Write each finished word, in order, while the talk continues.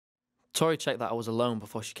Tori checked that I was alone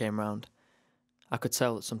before she came round. I could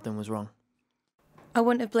tell that something was wrong. I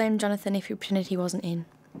wouldn't have blamed Jonathan if he pretended he wasn't in.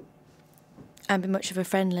 I haven't been much of a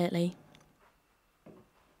friend lately.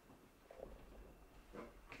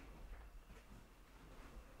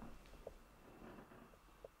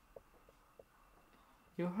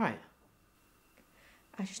 You alright?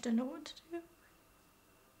 I just don't know what to do.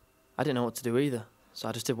 I didn't know what to do either, so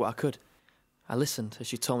I just did what I could. I listened as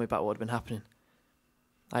she told me about what had been happening.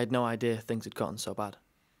 I had no idea things had gotten so bad.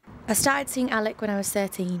 I started seeing Alek when I was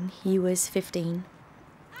 13. He was 15.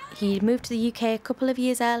 He'd moved to the UK a couple of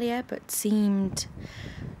years earlier, but seemed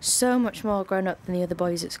so much more grown up than the other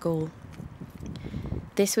boys at school.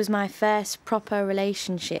 This was my first proper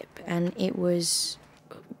relationship, and it was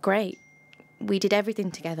great. We did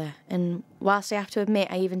everything together, and whilst I have to admit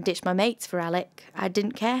I even ditched my mates for Alek, I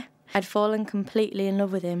didn't care. I'd fallen completely in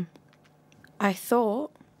love with him. I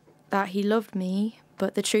thought that he loved me,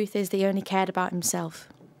 but the truth is that he only cared about himself.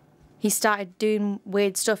 He started doing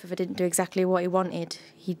weird stuff if I didn't do exactly what he wanted.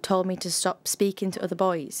 He told me to stop speaking to other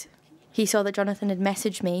boys. He saw that Jonathan had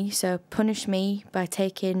messaged me, so punished me by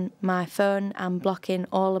taking my phone and blocking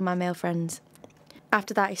all of my male friends.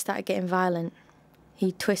 After that, he started getting violent.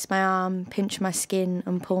 He'd twist my arm, pinch my skin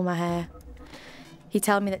and pull my hair. He'd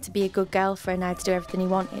tell me that to be a good girlfriend I had to do everything he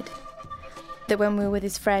wanted. That when we were with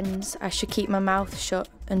his friends, I should keep my mouth shut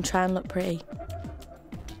and try and look pretty.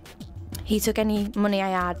 He took any money I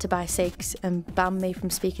had to buy cigs and banned me from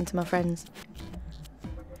speaking to my friends.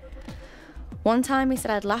 One time he said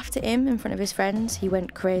I'd laughed at him in front of his friends. He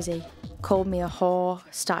went crazy, called me a whore,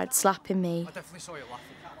 started slapping me,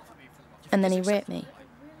 and then he raped me.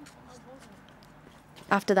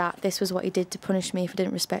 After that, this was what he did to punish me if I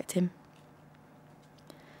didn't respect him.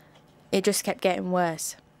 It just kept getting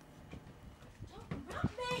worse.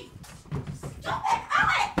 Stop me! Stop it,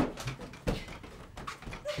 Alek!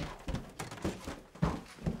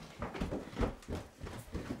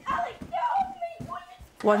 Alek, get off me!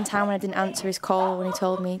 One time when I didn't answer his call when he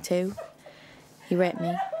told me to, he raped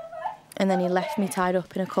me. And then he left me tied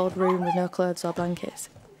up in a cold room with no clothes or blankets.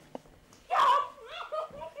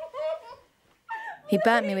 He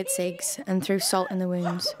burnt me with cigs and threw salt in the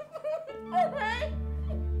wounds.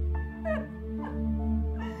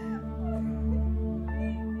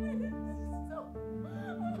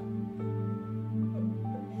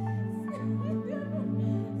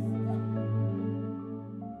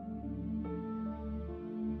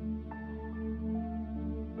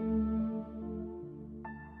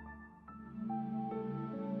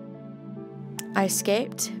 I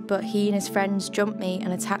escaped, but he and his friends jumped me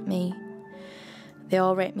and attacked me. They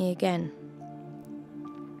all raped me again.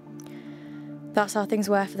 That's how things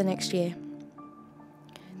were for the next year.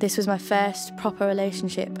 This was my first proper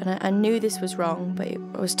relationship, and I knew this was wrong, but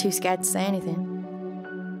I was too scared to say anything.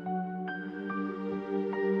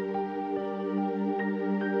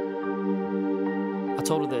 I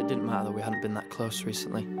told her that it didn't matter that we hadn't been that close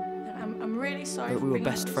recently. I'm really sorry. That we were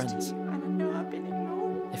best friends. And I know I've been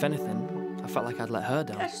ignored. If anything, I felt like I'd let her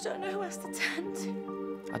down. I just don't know who else to turn to.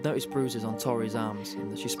 I'd noticed bruises on Tori's arms and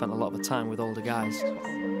that she spent a lot of her time with older guys.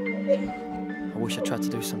 I wish I tried to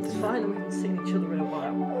do something there. Finally, we haven't seen each other in a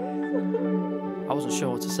while. I wasn't sure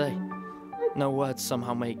what to say. No words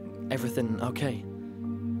somehow make everything okay.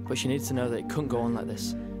 But she needed to know that it couldn't go on like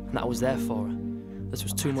this, and that I was there for her. This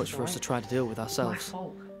was too much for us to try to deal with ourselves.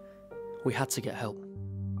 We had to get help.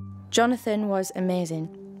 Jonathan was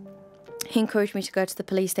amazing. He encouraged me to go to the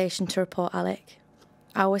police station to report Alek.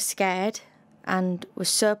 I was scared and was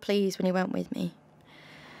so pleased when he went with me.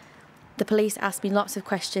 The police asked me lots of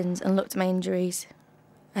questions and looked at my injuries.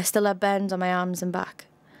 I still had burns on my arms and back.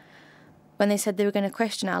 When they said they were going to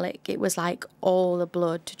question Alek, it was like all the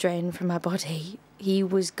blood drained from my body. He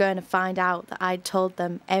was going to find out that I'd told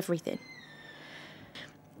them everything.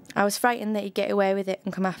 I was frightened that he'd get away with it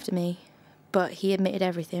and come after me, but he admitted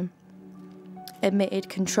everything. Admitted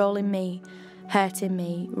controlling me, hurting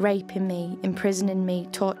me, raping me, imprisoning me,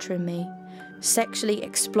 torturing me, sexually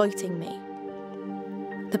exploiting me.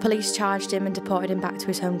 The police charged him and deported him back to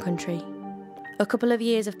his home country. A couple of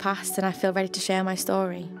years have passed and I feel ready to share my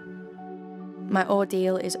story. My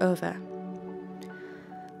ordeal is over.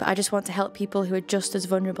 But I just want to help people who are just as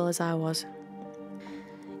vulnerable as I was.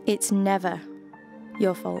 It's never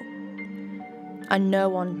your fault. And no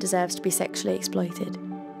one deserves to be sexually exploited.